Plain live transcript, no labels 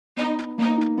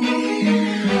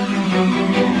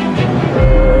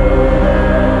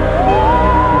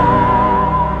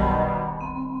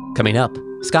Coming up,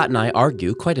 Scott and I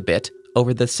argue quite a bit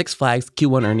over the Six Flags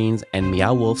Q1 earnings and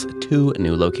Meow Wolf's 2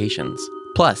 new locations.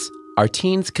 Plus, are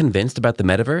teens convinced about the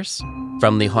metaverse?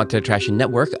 From the Haunted Attraction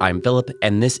Network, I'm Philip,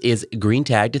 and this is Green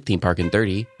Tagged Theme Park in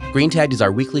 30. Green Tagged is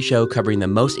our weekly show covering the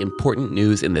most important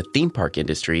news in the theme park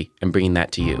industry and bringing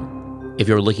that to you. If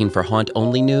you're looking for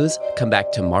haunt-only news, come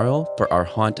back tomorrow for our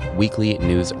Haunt Weekly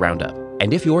News Roundup.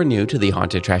 And if you're new to the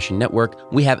Haunted Attraction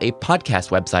Network, we have a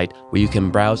podcast website where you can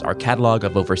browse our catalog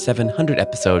of over 700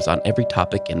 episodes on every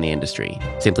topic in the industry.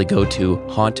 Simply go to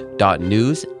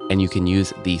haunt.news and you can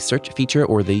use the search feature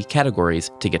or the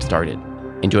categories to get started.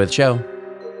 Enjoy the show.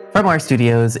 From our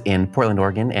studios in Portland,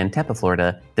 Oregon and Tampa,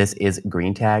 Florida, this is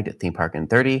Green Tagged Theme Park in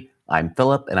 30. I'm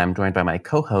Philip, and I'm joined by my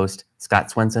co-host,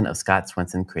 Scott Swenson of Scott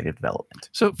Swenson Creative Development.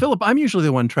 So, Philip, I'm usually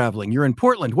the one traveling. You're in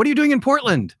Portland. What are you doing in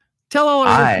Portland? Tell all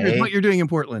our listeners what you're doing in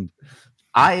Portland.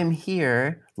 I am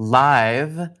here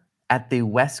live at the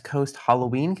West Coast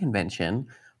Halloween Convention,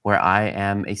 where I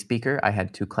am a speaker. I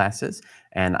had 2 classes,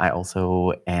 and I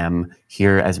also am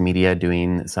here as media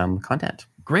doing some content.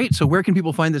 Great. So where can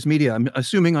people find this media? I'm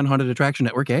assuming on Haunted Attraction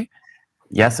Network, eh?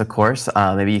 Yes, of course.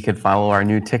 Maybe you could follow our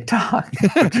new TikTok.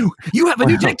 You have a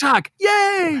new TikTok.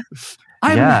 Yay! I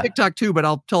have a new TikTok too, but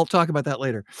I'll talk about that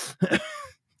later.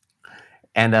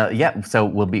 And so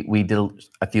we did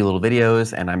a few little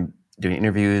videos, and I'm doing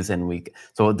interviews, and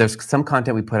so there's some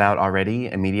content we put out already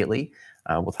immediately.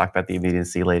 We'll talk about the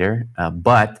immediacy later,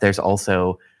 but there's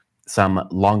also some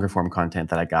longer form content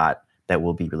that I got that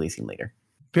we'll be releasing later.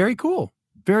 Very cool.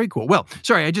 Very cool. Well,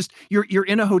 sorry, you're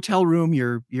in a hotel room.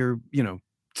 You're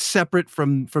separate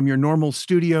from your normal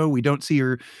studio. We don't see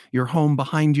your home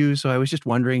behind you. So I was just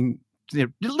wondering. I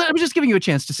was just giving you a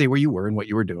chance to say where you were and what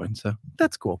you were doing. So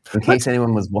that's cool. In case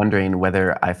anyone was wondering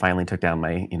whether I finally took down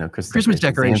my, Christmas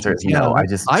decorations. No, I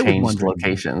just changed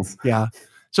locations. Yeah.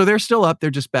 So they're still up. They're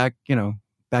just back,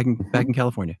 back in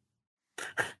California.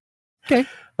 Okay.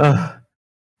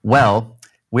 Well,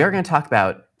 we are going to talk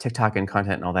about TikTok and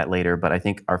content and all that later, but I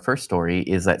think our first story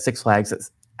is that Six Flags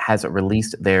has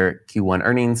released their Q1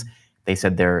 earnings. They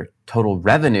said their total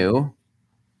revenue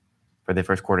for the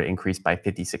first quarter increased by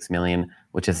 $56 million,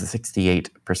 which is a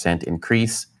 68%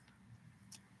 increase.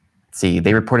 Let's see,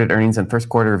 they reported earnings in the first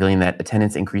quarter, revealing that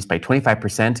attendance increased by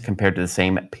 25% compared to the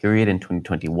same period in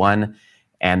 2021.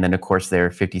 And then, of course, their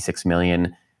 $56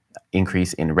 million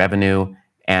increase in revenue.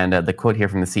 And the quote here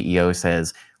from the CEO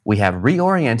says, "We have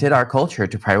reoriented our culture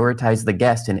to prioritize the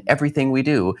guest in everything we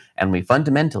do, and we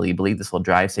fundamentally believe this will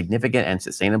drive significant and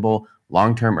sustainable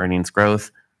long-term earnings growth,"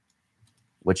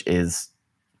 which is,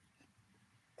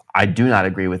 I do not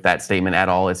agree with that statement at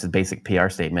all. It's a basic PR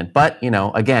statement. But,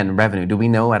 again, revenue. Do we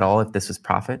know at all if this is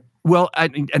profit? Well,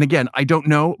 and again, I don't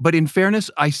know. But in fairness,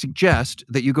 I suggest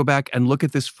that you go back and look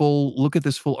at this full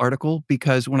article,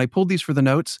 because when I pulled these for the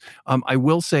notes, I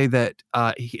will say that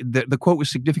the quote was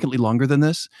significantly longer than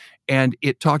this, and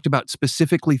it talked about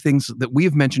specifically things that we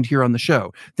have mentioned here on the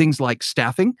show, things like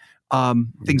staffing,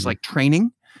 things like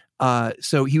training.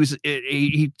 So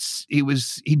he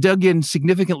dug in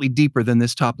significantly deeper than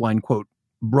this top line quote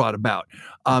brought about.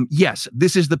 Yes,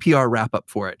 this is the PR wrap up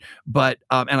for it, but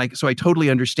so I totally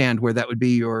understand where that would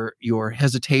be your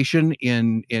hesitation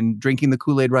in drinking the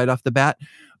Kool-Aid right off the bat.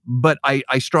 But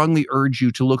I strongly urge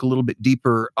you to look a little bit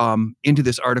deeper into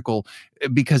this article,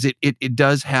 because it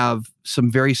does have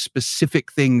some very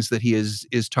specific things that he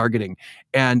is targeting.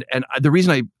 And the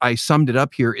reason I summed it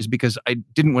up here is because I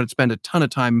didn't want to spend a ton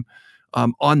of time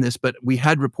on this, but we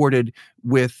had reported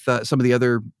with some of the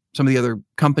other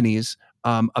companies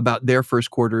about their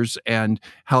first quarters and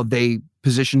how they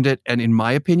positioned it. And in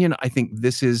my opinion, I think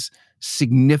this is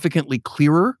significantly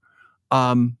clearer.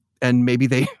 And maybe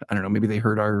they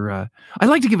heard our, I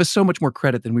like to give us so much more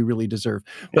credit than we really deserve.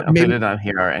 But maybe they don't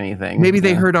hear or anything. Maybe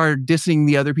they heard our dissing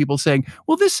the other people saying,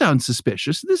 well, this sounds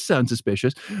suspicious.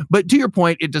 But to your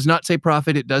point, it does not say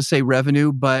profit. It does say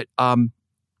revenue. But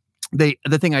the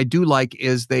thing I do like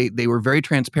is they were very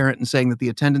transparent in saying that the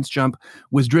attendance jump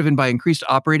was driven by increased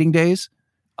operating days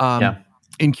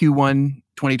in Q1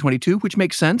 2022, which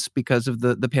makes sense because of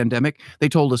the pandemic. They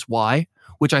told us why,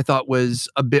 which I thought was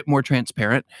a bit more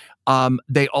transparent.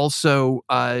 They also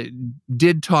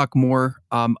did talk more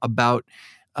about,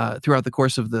 throughout the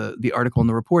course of the article and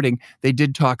the reporting, they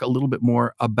did talk a little bit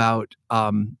more about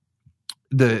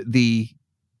the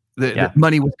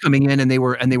money was coming in, and they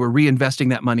were reinvesting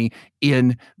that money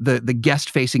in the guest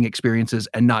facing experiences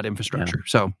and not infrastructure. Yeah.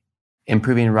 So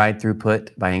improving ride throughput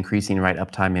by increasing ride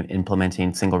uptime and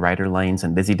implementing single rider lanes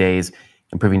and busy days,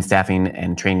 improving staffing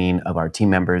and training of our team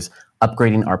members,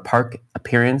 upgrading our park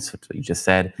appearance, which is what you just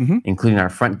said, including our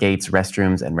front gates,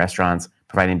 restrooms, and restaurants,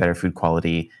 providing better food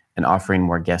quality, and offering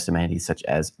more guest amenities such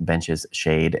as benches,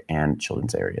 shade, and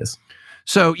children's areas.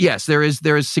 So yes, there is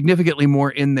significantly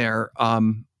more in there,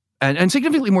 and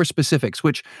significantly more specifics,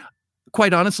 which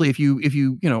quite honestly, if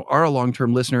you are a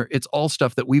long-term listener, it's all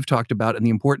stuff that we've talked about and the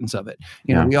importance of it.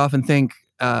 We often think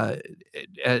on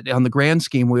the grand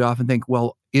scheme, we often think,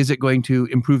 well, is it going to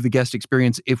improve the guest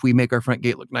experience if we make our front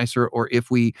gate look nicer or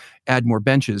if we add more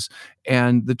benches?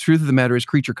 And the truth of the matter is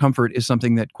creature comfort is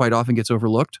something that quite often gets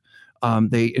overlooked.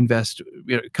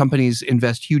 Companies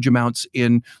invest huge amounts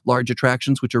in large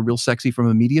attractions, which are real sexy from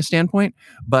a media standpoint.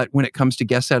 But when it comes to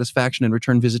guest satisfaction and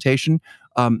return visitation,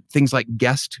 things like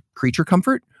guest creature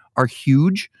comfort are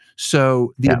huge.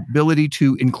 So the ability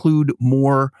to include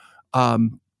more,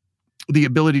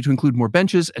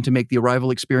 benches and to make the arrival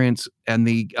experience and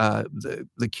the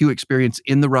queue experience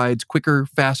in the rides quicker,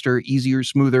 faster, easier,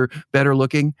 smoother, better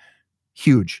looking.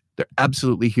 Huge. They're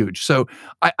absolutely huge. So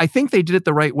I think they did it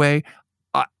the right way.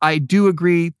 I do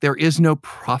agree there is no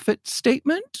profit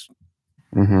statement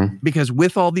because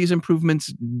with all these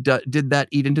improvements, did that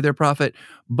eat into their profit?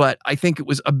 But I think it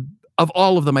was, of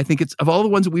all of them, I think it's, of all the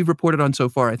ones that we've reported on so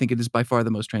far, I think it is by far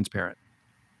the most transparent.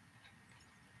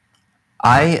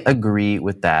 I agree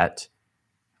with that.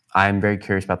 I'm very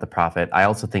curious about the profit. I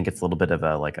also think it's a little bit of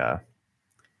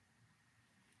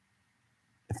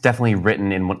it's definitely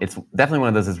written in. It's definitely one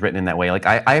of those that's written in that way. Like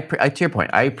I to your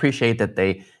point, I appreciate that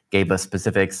they gave us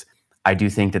specifics. I do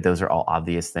think that those are all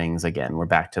obvious things. Again, we're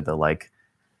back to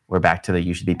the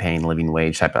you should be paying living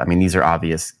wage type. I mean, these are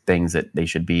obvious things that they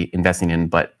should be investing in.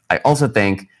 But I also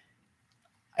think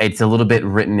it's a little bit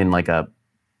written in like a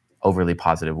overly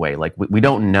positive way. Like we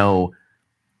don't know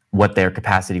what their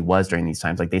capacity was during these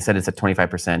times. Like they said, it's a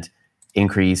 25%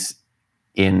 increase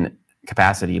in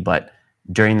capacity, but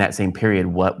during that same period,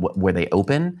 what were they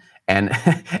open, and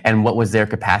and what was their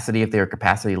capacity if they were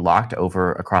capacity locked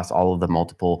over across all of the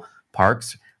multiple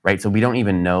parks, right? So we don't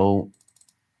even know.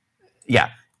 Yeah,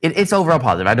 it's overall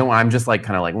positive. I'm just like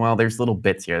kind of like, well, there's little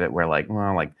bits here that we're like,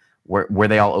 well, like were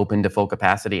they all open to full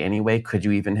capacity anyway? Could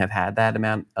you even have had that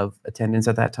amount of attendance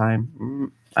at that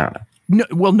time? I don't know.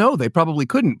 No, they probably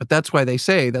couldn't, but that's why they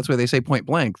say point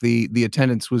blank the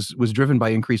attendance was driven by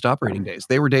increased operating days.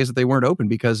 They were days that they weren't open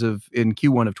because of in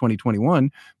Q1 of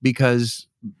 2021 because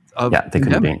of they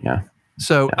couldn't be,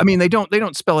 So I mean they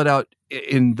don't spell it out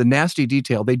in the nasty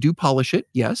detail. They do polish it,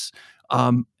 yes.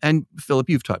 And Philip,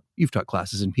 you've taught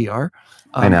classes in PR.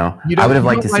 I know. I would have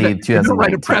liked to see 2019. You don't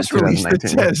write a press release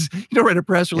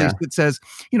that says,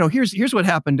 here's what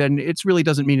happened, and it really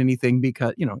doesn't mean anything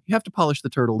because you have to polish the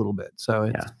turd a little bit.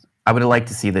 So I would have liked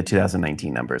to see the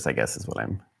 2019 numbers, I guess is what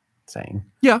I'm saying.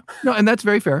 Yeah, no, and that's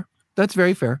very fair.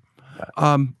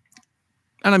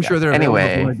 And I'm sure they're available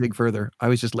if you want to dig further. I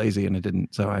was just lazy and it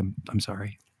didn't, so I'm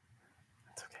sorry.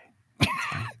 That's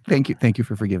okay. Thank you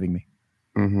for forgiving me.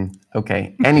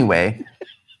 Okay. Anyway,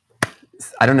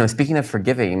 I don't know. Speaking of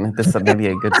forgiving, this may be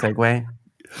a good segue.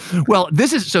 Well,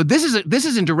 this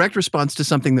is in direct response to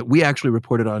something that we actually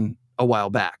reported on a while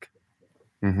back.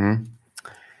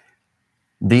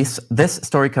 This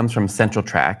story comes from Central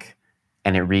Track,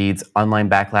 and it reads: online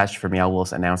backlash for Meow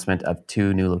Wolf's announcement of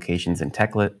 2 new locations in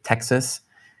Texas.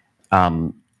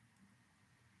 The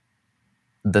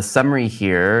summary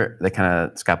here that kind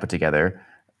of Scott put together.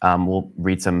 We'll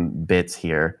read some bits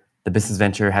here. The business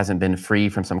venture hasn't been free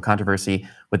from some controversy.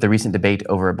 With the recent debate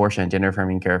over abortion and gender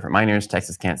affirming care for minors,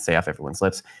 Texas can't stay off everyone's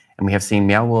lips. And we have seen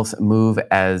Meow Wolf's move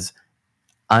as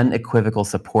unequivocal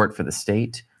support for the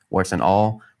state, warts and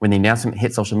all. When the announcement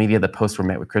hit social media, the posts were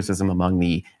met with criticism among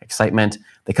the excitement.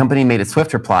 The company made a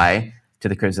swift reply to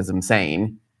the criticism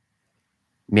saying,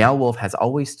 Meow Wolf has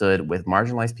always stood with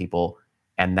marginalized people,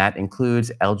 and that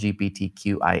includes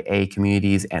LGBTQIA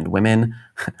communities and women.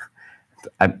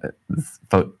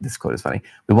 This quote is funny.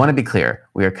 We want to be clear.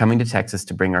 We are coming to Texas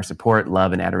to bring our support,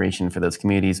 love, and adoration for those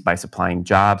communities by supplying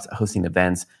jobs, hosting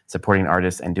events, supporting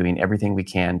artists, and doing everything we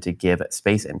can to give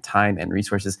space and time and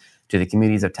resources to the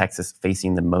communities of Texas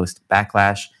facing the most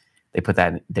backlash. They put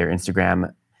that in their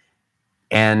Instagram.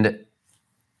 And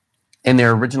in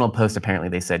their original post, apparently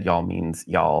they said y'all means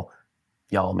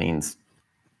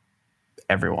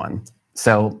everyone.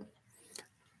 So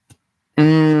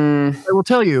I will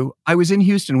tell you, I was in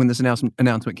Houston when this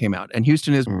announcement came out, and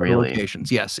Houston is really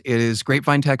locations. Yes, it is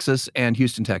Grapevine, Texas, and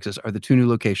Houston, Texas are the 2 new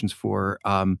locations for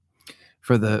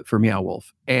Meow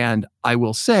Wolf. And I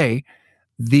will say,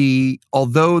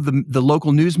 although the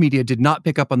local news media did not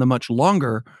pick up on the much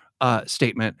longer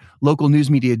statement, local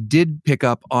news media did pick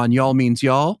up on y'all means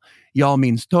y'all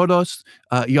means todos,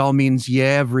 y'all means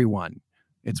everyone.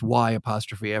 It's Y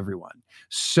apostrophe everyone.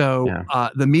 So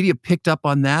the media picked up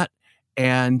on that.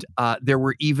 And there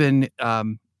were even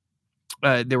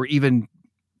There were even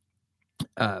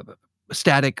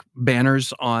static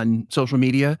banners on social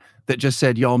media that just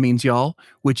said "Y'all means y'all,"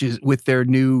 which is with their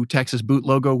new Texas boot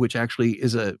logo, which actually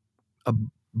is a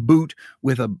boot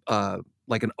with a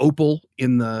like an opal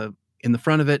in the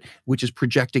front of it, which is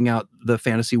projecting out the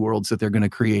fantasy worlds that they're going to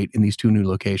create in these 2 new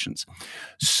locations.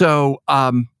 So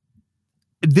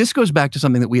this goes back to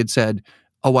something that we had said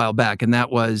a while back, and that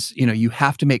was, you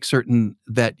have to make certain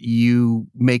that you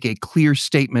make a clear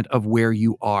statement of where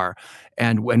you are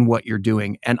and what you're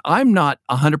doing. And I'm not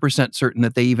 100% certain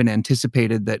that they even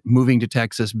anticipated that moving to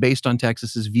Texas, based on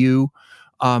Texas's view,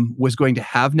 was going to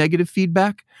have negative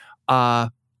feedback. I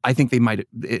think they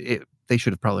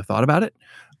should have probably thought about it.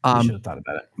 They should have thought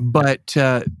about it.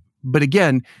 But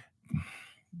again,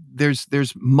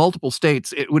 there's multiple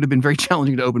states. It would have been very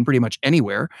challenging to open pretty much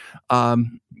anywhere,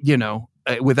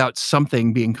 without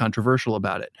something being controversial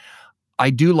about it.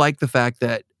 I do like the fact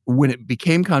that when it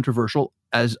became controversial,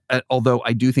 although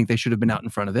I do think they should have been out in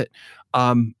front of it,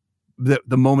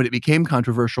 the moment it became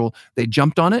controversial, they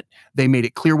jumped on it. They made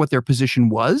it clear what their position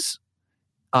was.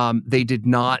 They did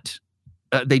not.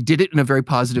 They did it in a very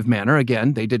positive manner.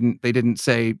 Again, they didn't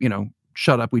say,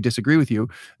 shut up, we disagree with you.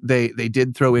 They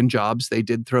did throw in jobs. They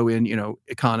did throw in,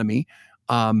 economy,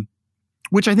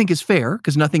 which I think is fair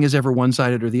because nothing is ever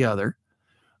one-sided or the other.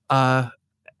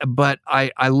 But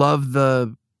I love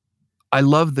the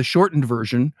shortened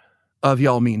version of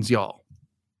 "Y'all means y'all."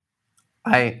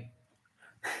 I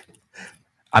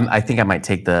think I might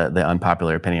take the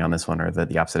unpopular opinion on this one, or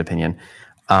the opposite opinion.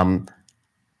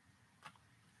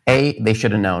 They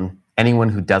should have known. Anyone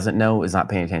who doesn't know is not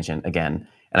paying attention again.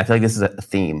 And I feel like this is a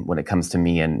theme when it comes to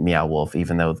me and Meow Wolf,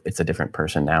 even though it's a different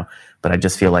person now. But I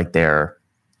just feel like there's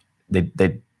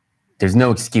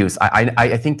no excuse.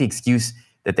 I think the excuse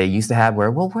that they used to have, where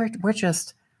we're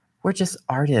just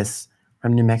artists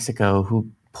from New Mexico who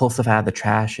pull stuff out of the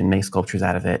trash and make sculptures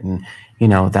out of it, and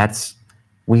that's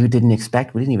we didn't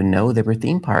expect. We didn't even know there were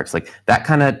theme parks. Like that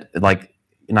kind of like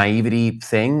naivety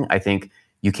thing. I think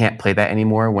you can't play that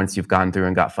anymore once you've gone through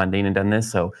and got funding and done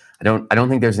this. So I don't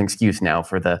think there's an excuse now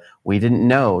for the "we didn't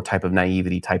know" type of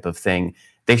naivety type of thing.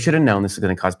 They should have known this was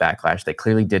going to cause backlash. They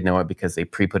clearly did know it because they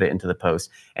pre-put it into the post.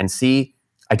 And see,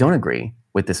 I don't agree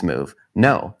with this move.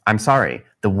 No, I'm sorry.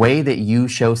 The way that you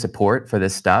show support for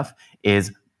this stuff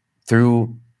is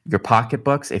through your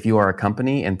pocketbooks, if you are a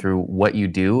company, and through what you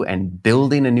do. And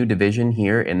building a new division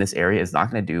here in this area is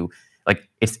not going to do,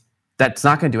 that's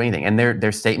not going to do anything. And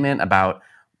their statement about,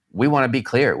 we want to be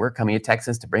clear, we're coming to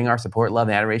Texas to bring our support, love,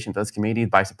 and adoration for those communities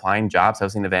by supplying jobs,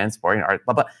 hosting events, supporting art,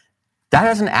 blah, blah. That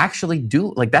doesn't actually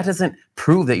that doesn't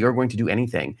prove that you're going to do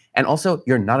anything. And also,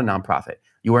 you're not a nonprofit.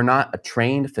 You are not a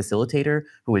trained facilitator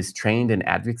who is trained in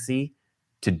advocacy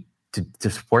to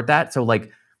support that. So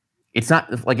it's not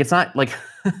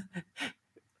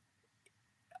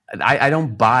I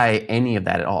don't buy any of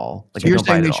that at all. So you're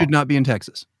saying they should not be in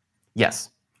Texas? Yes,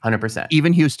 100%.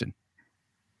 Even Houston.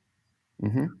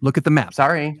 Mm-hmm. Look at the map.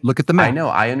 Sorry. Look at the map. I know.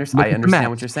 I understand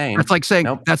what you're saying.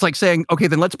 That's like saying, okay,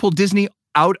 then let's pull Disney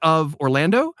out of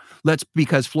Orlando.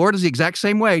 Because Florida's the exact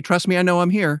same way. Trust me, I know, I'm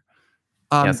here.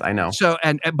 Yes, I know. So,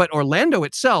 but Orlando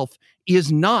itself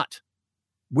is not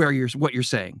what you're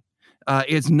saying.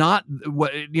 It's not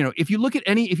what, if you look at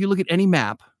any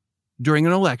map during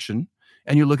an election,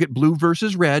 and you look at blue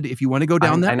versus red, if you want to go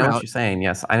down that route. I know what you're saying.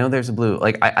 Yes, I know there's a blue.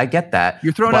 I get that.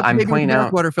 You're throwing out the baby with the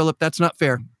bathwater, Philip. That's not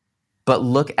fair. But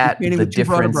look at the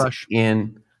difference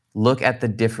in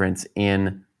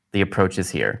the approaches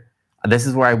here. This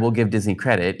is where I will give Disney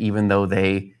credit, even though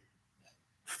they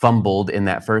fumbled in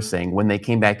that first thing. When they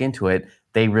came back into it,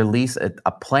 they released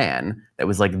a plan that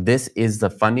was like, this is the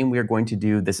funding we are going to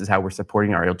do. This is how we're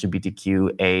supporting our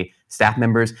LGBTQA staff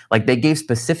members. Like, they gave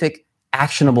specific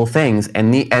actionable things.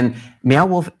 And Meow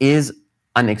Wolf is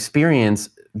an experience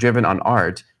driven on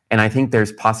art. And I think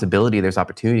there's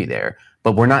opportunity there.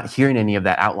 But we're not hearing any of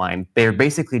that outline. They're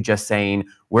basically just saying,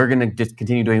 we're going to just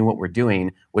continue doing what we're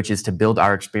doing, which is to build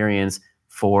our experience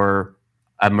for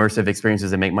immersive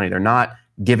experiences and make money. They're not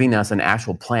giving us an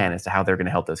actual plan as to how they're going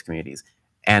to help those communities.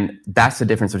 And that's the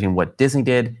difference between what Disney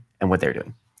did and what they're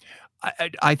doing.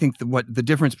 I think the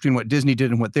difference between what Disney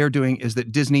did and what they're doing is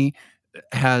that Disney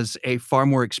has a far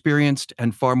more experienced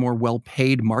and far more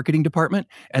well-paid marketing department,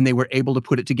 and they were able to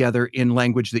put it together in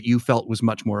language that you felt was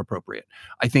much more appropriate.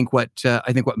 I think what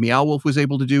Meow Wolf was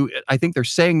able to do, I think they're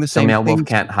saying the same thing. So Meow Wolf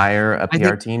can't hire a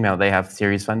PR team now? They have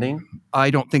series funding? I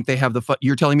don't think they have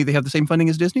you're telling me they have the same funding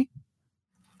as Disney?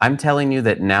 I'm telling you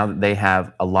that now that they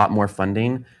have a lot more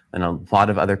funding than a lot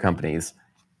of other companies,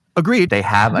 Agreed. They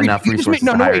have Agreed. enough You just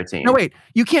resources to hire a team. No, wait.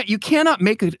 You cannot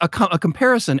make a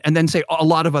comparison and then say a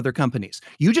lot of other companies.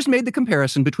 You just made the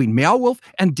comparison between Meow Wolf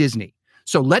and Disney.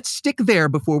 So let's stick there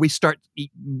before we start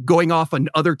going off on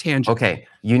other tangents. Okay,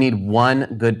 you need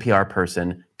one good PR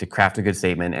person to craft a good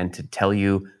statement and to tell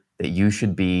you that you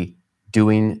should be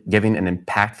giving an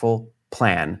impactful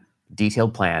plan,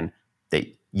 detailed plan that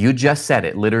you just said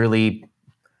it literally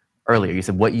earlier. You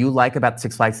said what you like about the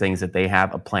Six Flags thing is that they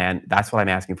have a plan. That's what I'm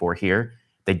asking for here.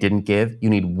 They didn't give. You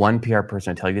need one PR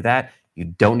person to tell you that. You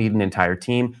don't need an entire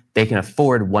team. They can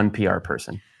afford one PR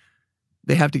person.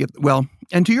 They have to get, well,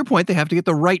 and to your point, they have to get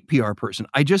the right PR person.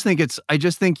 I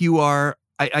think you are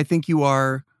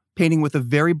painting with a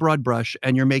very broad brush,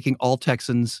 and you're making all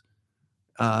Texans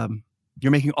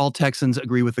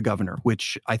agree with the governor,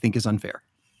 which I think is unfair.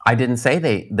 I didn't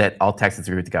say that all Texans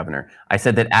agree with the governor. I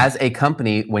said that as a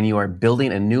company, when you are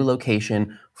building a new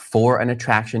location for an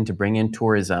attraction to bring in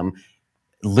tourism,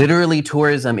 literally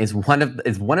tourism is one of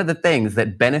the things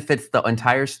that benefits the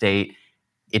entire state.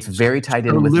 It's very tied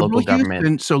in with local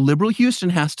government. So liberal Houston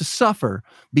has to suffer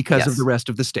because of the rest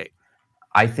of the state.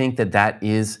 I think that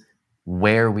is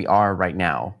where we are right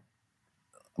now.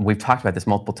 We've talked about this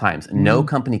multiple times. No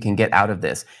company can get out of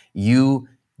this.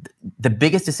 The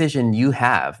biggest decision you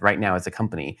have right now as a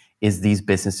company is these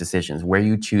business decisions, where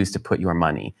you choose to put your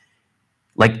money.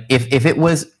 Like if it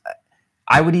was,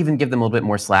 I would even give them a little bit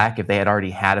more slack if they had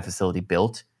already had a facility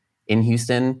built in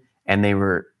Houston and they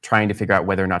were trying to figure out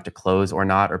whether or not to close or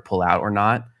not, or pull out or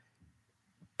not.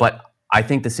 But I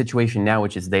think the situation now,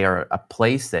 which is they are a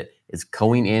place that is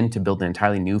going in to build an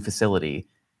entirely new facility,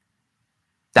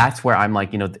 that's where I'm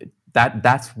like,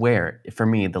 that's where, for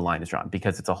me, the line is drawn,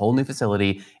 because it's a whole new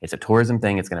facility. It's a tourism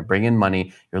thing. It's going to bring in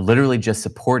money. You're literally just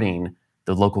supporting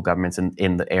the local governments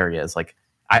in the areas. Like,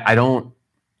 I don't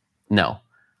know.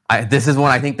 This is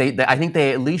one I think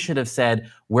they at least should have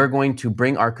said, we're going to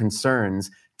bring our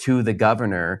concerns to the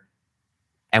governor,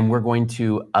 and we're going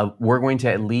to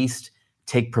at least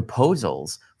take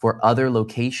proposals for other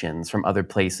locations from other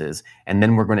places, and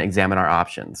then we're going to examine our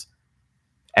options.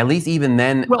 At least even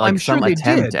then, well, I'm sure some they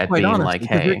attempt did, at quite being honestly, like,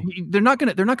 hey, they're not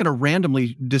going to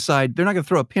randomly decide. They're not going to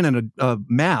throw a pin in a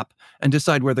map and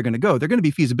decide where they're going to go. They're going to be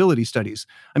feasibility studies.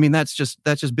 I mean, that's just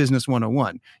business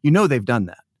 101. They've done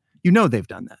that.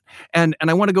 And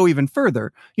I want to go even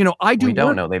further. We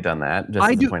don't know they've done that. Just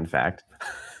as a point of fact.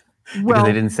 Well, because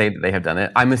they didn't say that they have done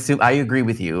it. I agree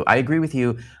with you. I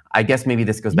guess maybe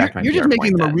this goes back to my You're PR just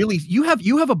making point them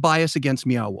you have a bias against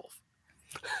Meow Wolf.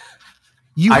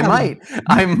 I might.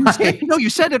 No, you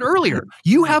said it earlier.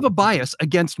 You have a bias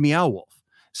against Meow Wolf.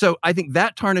 So I think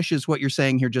that tarnishes what you're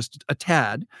saying here just a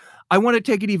tad. I want to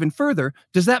take it even further.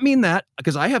 Does that mean that,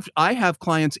 because I have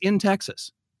clients in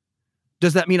Texas,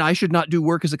 does that mean I should not do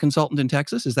work as a consultant in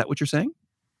Texas? Is that what you're saying?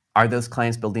 Are those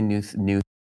clients building new?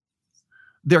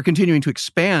 They're continuing to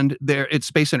expand it's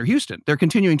Space Center Houston. They're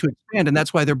continuing to expand, and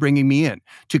that's why they're bringing me in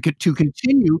to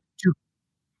continue to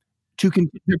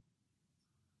continue.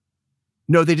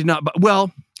 No, they did not.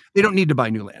 Well, they don't need to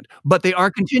buy new land, but they are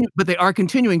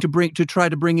continuing to try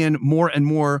to bring in more and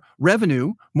more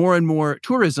revenue, more and more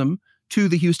tourism to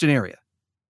the Houston area.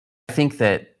 I think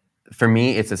that for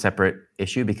me, it's a separate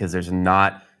issue, because there's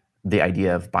not the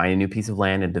idea of buying a new piece of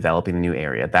land and developing a new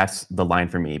area. That's the line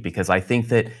for me, because I think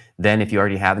that then if you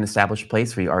already have an established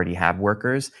place where you already have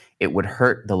workers, it would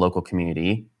hurt the local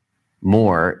community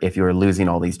more if you're losing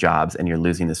all these jobs and you're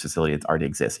losing this facility that already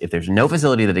exists. If there's no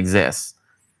facility that exists,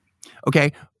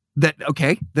 then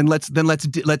let's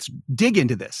dig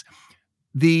into this.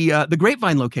 The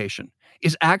Grapevine location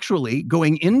is actually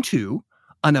going into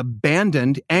an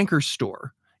abandoned anchor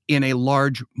store in a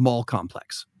large mall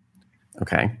complex.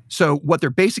 Okay. So what they're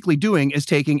basically doing is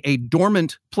taking a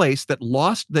dormant place that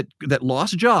lost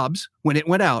jobs when it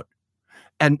went out,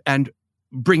 and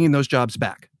bringing those jobs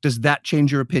back. Does that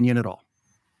change your opinion at all?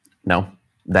 No,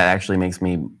 that actually makes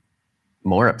me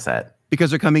more upset. Because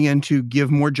they're coming in to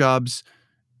give more jobs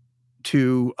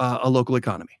to a local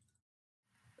economy.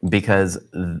 Because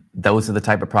those are the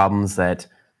type of problems that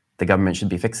the government should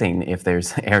be fixing. If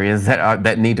there's areas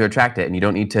that need to attract it, and you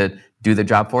don't need to do the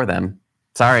job for them.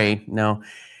 Sorry, no.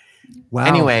 Wow.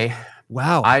 Anyway,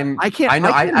 wow. I know. I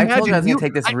told you I was going to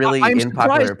take this really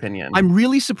unpopular opinion. I'm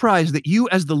really surprised that you,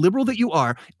 as the liberal that you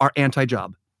are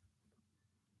anti-job.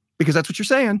 Because that's what you're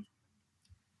saying.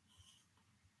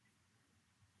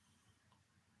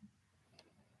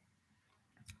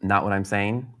 Not what I'm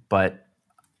saying, but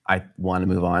I want to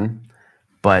move on.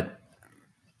 But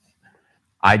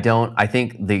I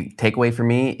think the takeaway for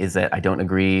me is that I don't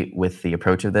agree with the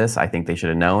approach of this. I think they should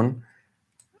have known.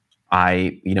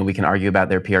 We can argue about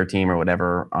their PR team or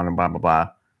whatever on blah, blah, blah.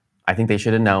 I think they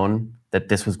should have known that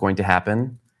this was going to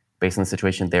happen based on the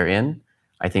situation they're in.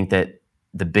 I think that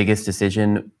the biggest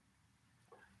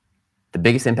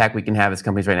impact we can have as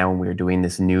companies right now when we're doing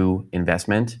this new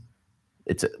investment,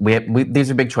 these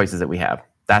are big choices that we have.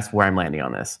 That's where I'm landing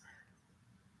on this.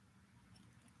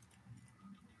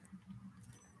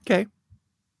 Okay.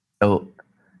 So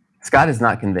Scott is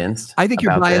not convinced. I think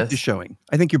your bias is showing.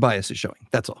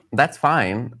 That's all. That's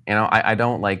fine. I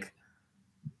don't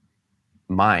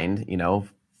mind,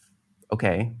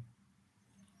 okay.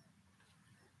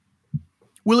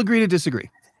 We'll agree to disagree.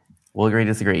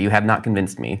 You have not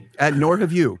convinced me. Nor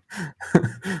have you.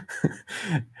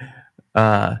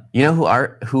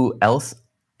 Who else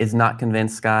is not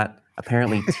convinced, Scott?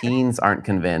 Apparently teens aren't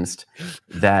convinced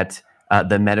that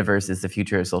the metaverse is the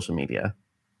future of social media.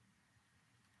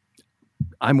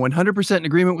 I'm 100% in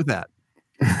agreement with that.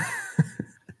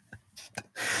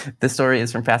 This story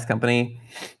is from Fast Company.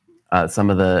 Some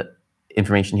of the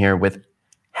information here: with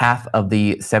half of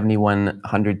the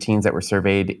 7,100 teens that were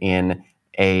surveyed in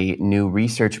a new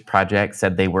research project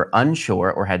said they were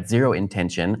unsure or had zero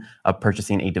intention of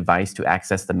purchasing a device to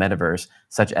access the metaverse,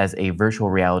 such as a virtual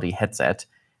reality headset.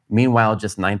 Meanwhile,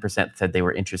 just 9% said they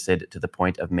were interested to the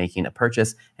point of making a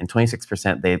purchase, and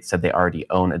 26% they said they already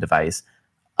own a device.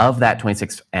 Of that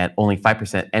 26, only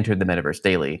 5% entered the metaverse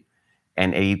daily,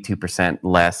 and 82%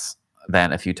 less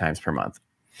than a few times per month.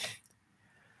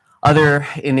 Other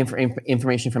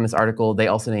information from this article, they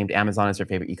also named Amazon as their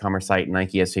favorite e-commerce site,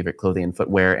 Nike as favorite clothing and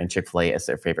footwear, and Chick-fil-A as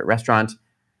their favorite restaurant,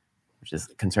 which is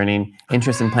concerning.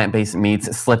 Interest in plant-based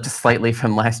meats slipped slightly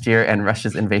from last year, and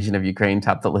Russia's invasion of Ukraine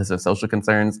topped the list of social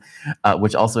concerns,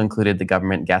 which also included the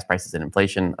government, gas prices, and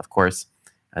inflation. Of course,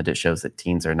 it shows that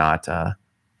teens are not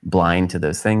blind to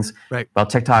those things. Right. While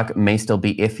TikTok may still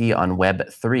be iffy on Web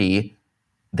 3,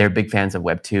 they're big fans of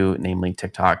Web 2, namely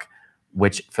TikTok,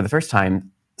 which for the first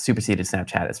time superseded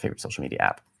Snapchat as favorite social media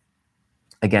app.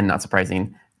 Again, not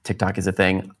surprising. TikTok is a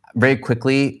thing. Very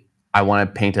quickly, I want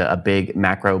to paint a big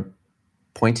macro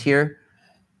point here.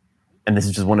 And this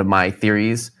is just one of my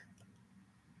theories.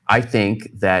 I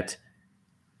think that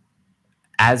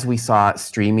as we saw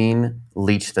streaming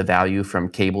leech the value from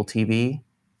cable TV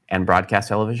and broadcast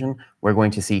television, we're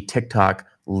going to see TikTok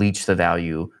leech the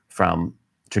value from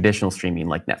traditional streaming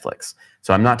like Netflix.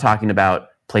 So I'm not talking about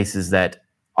places that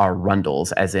are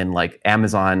rundles, as in like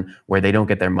Amazon, where they don't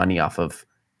get their money off of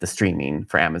the streaming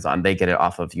for Amazon. They get it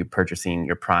off of you purchasing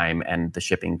your Prime and the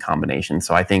shipping combination.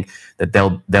 So I think that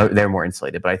they're more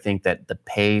insulated. But I think that the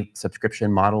pay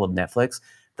subscription model of Netflix,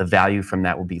 the value from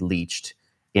that will be leached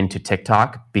into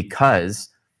TikTok, because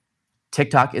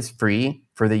TikTok is free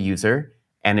for the user,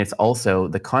 and it's also,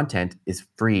 the content is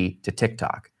free to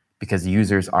TikTok because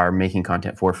users are making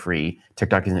content for free.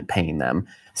 TikTok isn't paying them.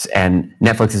 And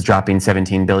Netflix is dropping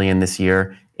 $17 billion this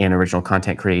year in original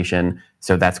content creation.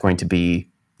 So that's going to be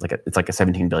it's like a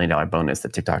 $17 billion bonus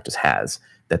that TikTok just has,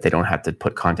 that they don't have to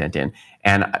put content in.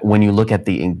 And when you look at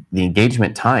the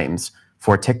engagement times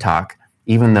for TikTok,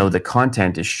 even though the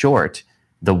content is short,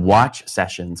 the watch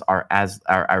sessions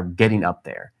are getting up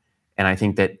there. And I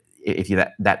think that if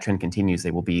that trend continues,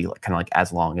 they will be kind of like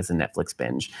as long as a Netflix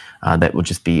binge that will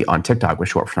just be on TikTok with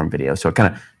short form video. So it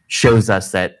kind of shows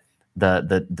us that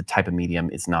the type of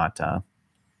medium is not,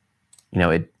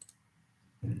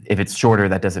 if it's shorter,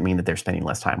 that doesn't mean that they're spending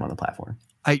less time on the platform.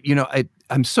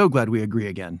 I'm so glad we agree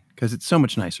again, because it's so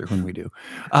much nicer when we do.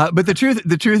 But the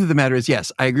truth of the matter is,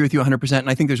 yes, I agree with you 100%. And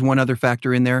I think there's one other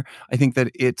factor in there. I think that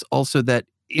it's also that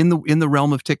in the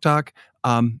realm of TikTok,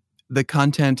 the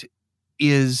content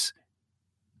is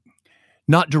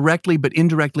not directly but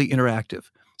indirectly interactive.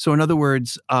 So in other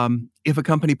words, if a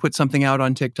company puts something out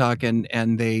on TikTok and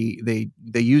they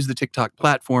use the TikTok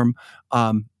platform,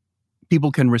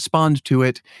 people can respond to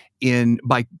it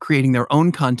by creating their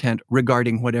own content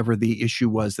regarding whatever the issue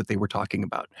was that they were talking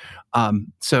about.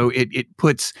 So it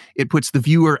puts the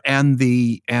viewer and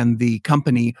the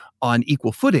company on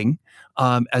equal footing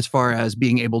as far as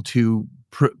being able to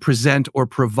present or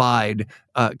provide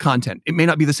content. It may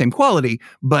not be the same quality,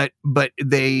 but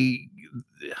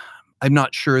I'm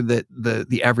not sure that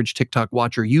the average TikTok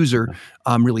watcher user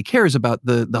really cares about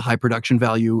the high production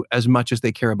value as much as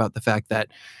they care about the fact that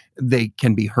they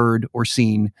can be heard or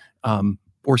seen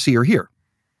or see or hear.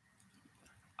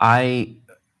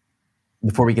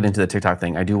 Before we get into the TikTok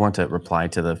thing, I do want to reply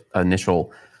to the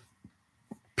initial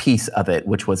piece of it,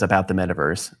 which was about the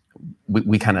metaverse.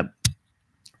 We kind of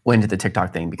went into the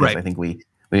TikTok thing because I think we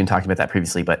didn't talk about that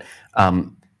previously, but I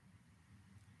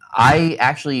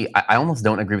almost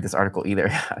don't agree with this article either.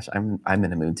 Gosh, I'm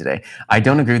in a mood today. I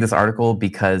don't agree with this article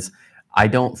because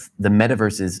the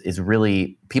metaverse is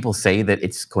really, people say that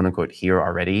it's quote unquote here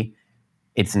already,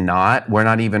 It's not. We're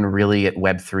not even really at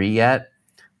Web3 yet.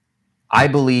 I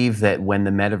believe that when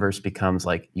the metaverse becomes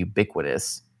like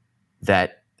ubiquitous,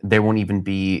 that there won't even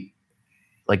be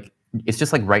like, it's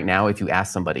just like right now, if you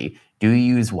ask somebody, do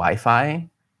you use Wi-Fi?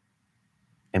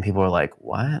 And people are like,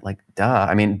 what? Like, duh.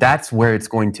 I mean, that's where it's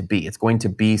going to be. It's going to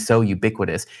be so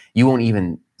ubiquitous, you won't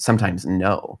even sometimes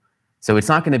know. So it's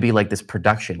not going to be like this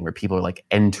production where people are like,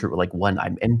 I'm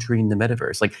entering the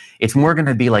metaverse. Like, it's more going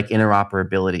to be like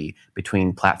interoperability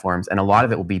between platforms. And a lot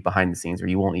of it will be behind the scenes where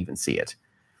you won't even see it.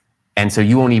 And so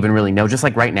you won't even really know. Just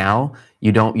like right now,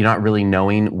 you're not really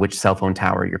knowing which cell phone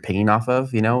tower you're pinging off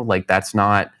of, like that's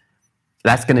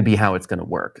going to be how it's going to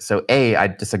work. So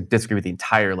I just disagree with the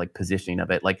entire like positioning of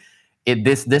it. Like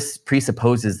this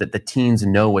presupposes that the teens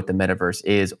know what the metaverse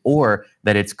is, or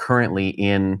that it's currently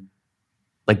in,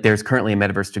 like there's currently a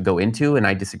metaverse to go into. And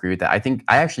I disagree with that.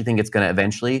 I actually think it's going to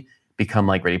eventually become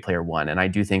like Ready Player One. And I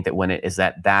do think that when it is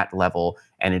at that level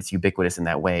and it's ubiquitous in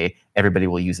that way, everybody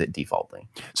will use it defaultly.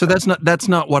 So that's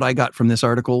not what I got from this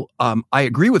article. I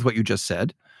agree with what you just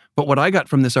said. But what I got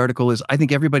from this article is I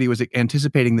think everybody was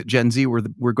anticipating that Gen Z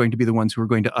were going to be the ones who were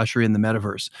going to usher in the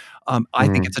metaverse. I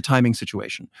think it's a timing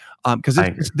situation because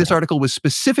this article was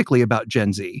specifically about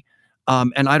Gen Z.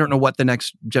 And I don't know what the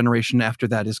next generation after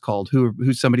that is called.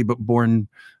 Who's somebody but born,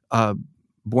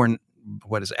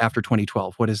 what is it, after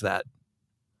 2012? What is that?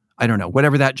 I don't know.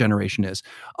 Whatever that generation is.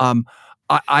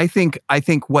 I think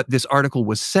what this article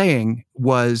was saying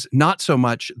was not so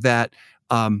much that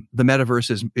the metaverse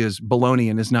is baloney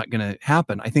and is not going to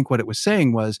happen. I think what it was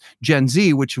saying was Gen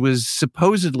Z, which was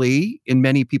supposedly, in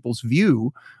many people's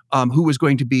view, who were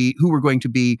going to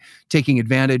be taking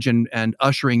advantage and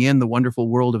ushering in the wonderful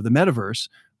world of the metaverse,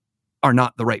 are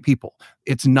not the right people.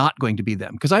 It's not going to be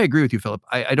them. Because I agree with you, Philip.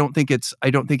 I don't think it's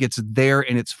there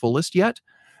in its fullest yet,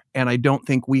 and I don't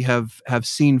think we have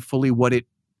seen fully what it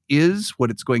is, what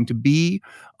it's going to be.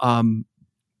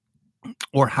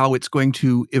 Or how it's going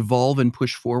to evolve and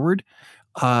push forward.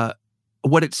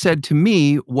 What it said to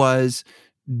me was,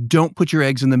 don't put your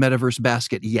eggs in the metaverse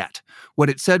basket yet. What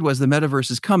it said was the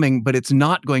metaverse is coming, but it's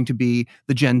not going to be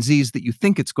the Gen Zs that you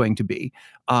think it's going to be.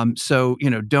 So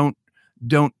don't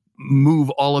move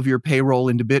all of your payroll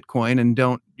into Bitcoin, and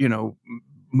don't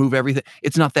move everything.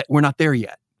 It's not that we're not there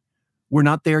yet. We're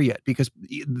not there yet because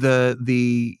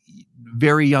the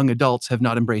very young adults have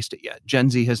not embraced it yet.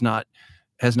 Gen Z has not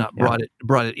brought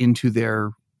it into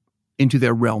their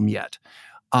realm yet.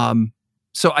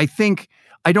 So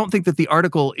I don't think that the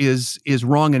article is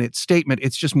wrong in its statement.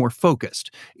 It's just more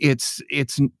focused. It's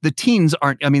the teens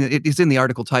aren't. I mean, it is in the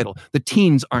article title. The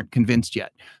teens aren't convinced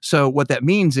yet. So what that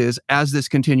means is, as this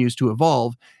continues to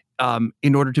evolve,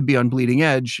 in order to be on bleeding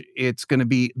edge, it's going to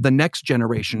be the next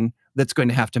generation that's going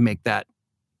to have to make that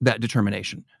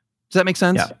determination. Does that make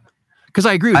sense? Yeah. Because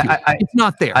I agree with you. It's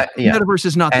not there. The metaverse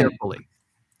is not there fully.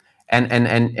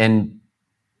 And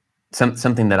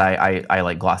something that I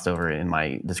like glossed over in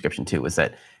my description too was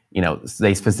that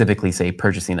they specifically say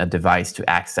purchasing a device to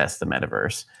access the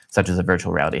metaverse, such as a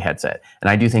virtual reality headset, and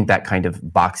I do think that kind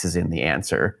of boxes in the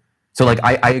answer. So like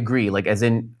I agree, like as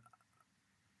in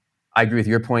I agree with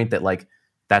your point that like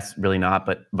that's really not,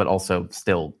 but also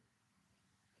still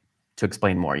to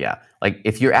explain more, yeah. Like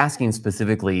if you're asking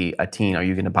specifically a teen, are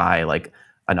you going to buy like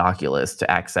an Oculus to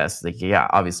access, like, yeah,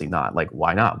 obviously not. Like,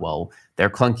 why not? Well, they're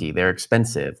clunky, they're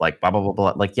expensive, like blah, blah, blah,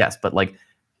 blah. Like, yes, but like,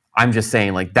 I'm just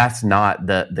saying like, that's not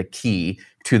the key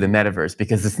to the metaverse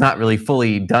because it's not really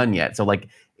fully done yet. So like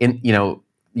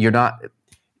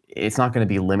it's not going to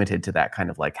be limited to that kind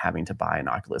of like having to buy an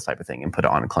Oculus type of thing and put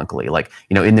it on clunkily. Like,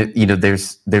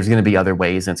 there's going to be other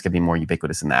ways and it's going to be more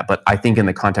ubiquitous than that. But I think in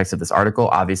the context of this article,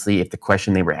 obviously, if the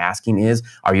question they were asking is,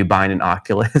 are you buying an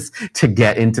Oculus to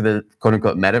get into the quote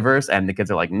unquote metaverse? And the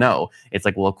kids are like, no, it's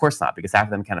like, well, of course not, because half of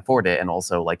them can't afford it. And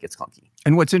also like, it's clunky.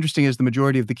 And what's interesting is the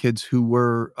majority of the kids who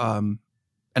were,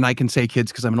 and I can say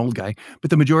kids because I'm an old guy, but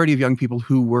the majority of young people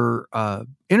who were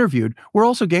interviewed were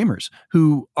also gamers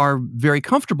who are very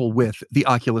comfortable with the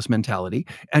Oculus mentality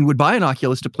and would buy an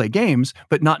Oculus to play games,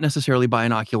 but not necessarily buy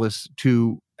an Oculus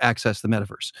to access the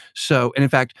metaverse. So, and in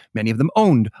fact, many of them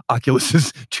owned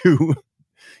Oculuses to,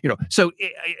 so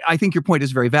I think your point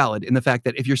is very valid in the fact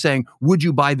that if you're saying, would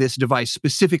you buy this device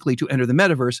specifically to enter the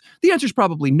metaverse? The answer is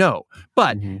probably no.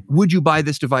 But would you buy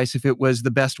this device if it was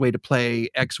the best way to play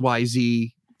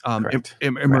XYZ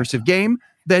immersive game?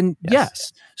 Then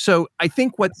yes. So I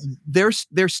think what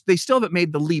they still haven't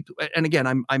made the leap. And again,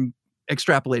 I'm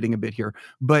extrapolating a bit here,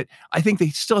 but I think they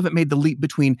still haven't made the leap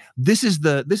between this is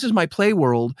my play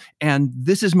world and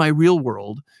this is my real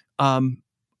world.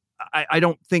 I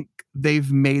don't think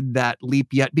they've made that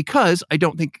leap yet, because I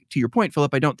don't think, to your point,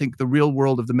 Philip, I don't think the real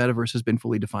world of the metaverse has been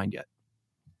fully defined yet.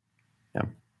 Yeah.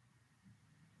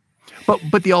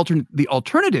 But the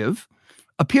alternative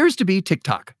appears to be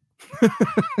TikTok.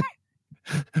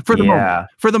 For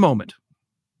the moment.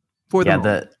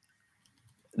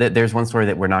 There's one story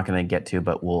that we're not going to get to,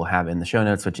 but we'll have in the show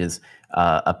notes, which is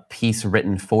a piece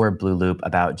written for Blue Loop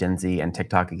about Gen Z and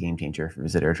TikTok, a game changer for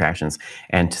visitor attractions.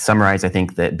 And to summarize, I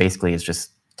think that basically it's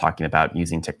just talking about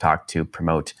using TikTok to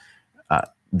promote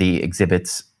the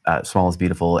exhibits, Small is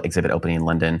Beautiful exhibit opening in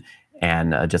London,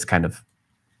 and just kind of,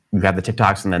 you have the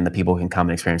TikToks and then the people can come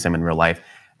and experience them in real life.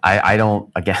 I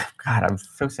don't, again, God, I'm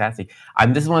so sassy.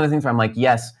 This is one of the things where I'm like,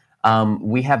 yes,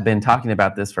 we have been talking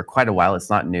about this for quite a while. It's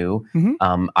not new.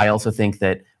 Mm-hmm. I also think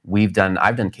that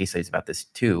I've done case studies about this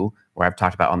too, where I've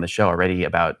talked about on the show already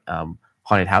about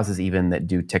haunted houses even that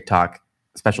do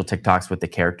special TikToks with the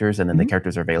characters, and then the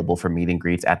characters are available for meet and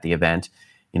greets at the event,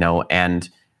 and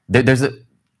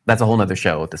that's a whole nother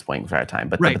show at this point. We're out of time,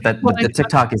 but the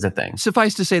TikTok is a thing.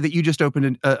 Suffice to say that you just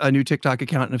opened a new TikTok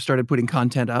account and have started putting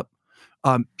content up.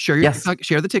 Share your TikTok,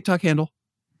 share the TikTok handle.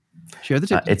 Share the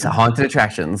TikTok. It's Haunted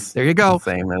Attractions. There you go.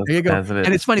 There you go.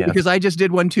 And it's funny because I just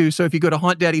did one too. So if you go to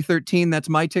Haunt Daddy 13, that's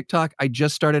my TikTok. I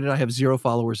just started it. I have 0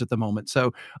 followers at the moment.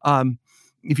 So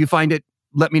if you find it,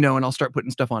 let me know and I'll start putting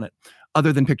stuff on it,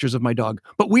 other than pictures of my dog.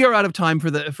 But we are out of time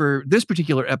for this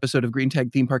particular episode of Green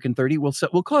Tag Theme Park in 30. We'll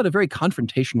call it a very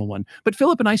confrontational one. But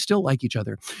Philip and I still like each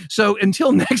other. So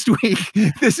until next week,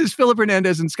 this is Philip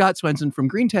Hernandez and Scott Swenson from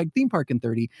Green Tag Theme Park in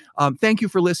 30. Thank you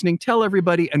for listening. Tell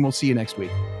everybody, and we'll see you next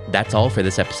week. That's all for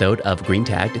this episode of Green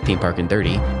Tag Theme Park in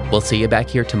 30. We'll see you back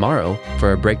here tomorrow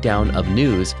for a breakdown of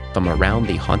news from around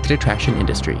the haunted attraction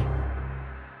industry.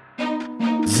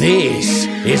 This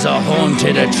is a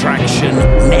Haunted Attraction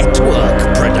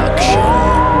Network production.